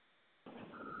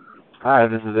Hi,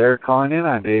 this is Eric calling in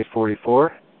on day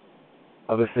 44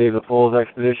 of the Save the Poles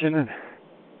expedition, and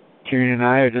Tyrion and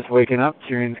I are just waking up.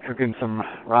 Tyrion's cooking some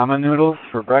ramen noodles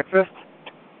for breakfast.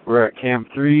 We're at Camp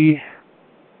 3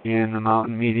 in the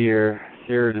Mountain Meteor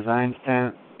Sierra Designs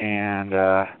tent,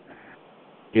 and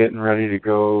getting ready to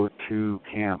go to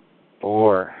Camp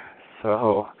 4.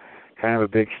 So, kind of a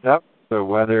big step. The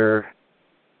weather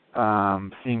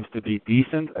seems to be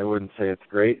decent. I wouldn't say it's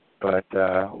great, but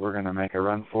we're going to make a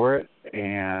run for it.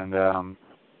 And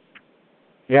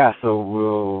so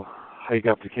we'll hike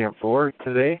up to Camp 4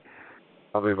 today,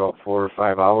 probably about 4 or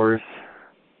 5 hours.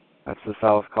 That's the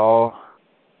South Call.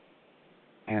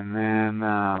 And then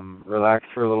relax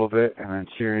for a little bit, and then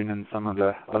Tyrion and some of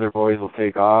the other boys will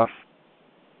take off.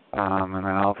 And then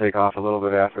I'll take off a little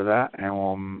bit after that, and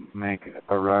we'll make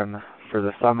a run for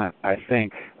the summit. I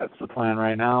think that's the plan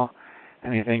right now.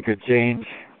 Anything could change,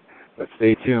 but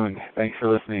stay tuned. Thanks for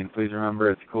listening. Please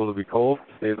remember, it's cool to be cold.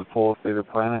 Save the pole, save the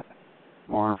planet.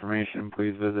 More information,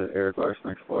 please visit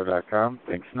ericlarsenexplore.com.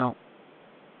 Thanks, Snow.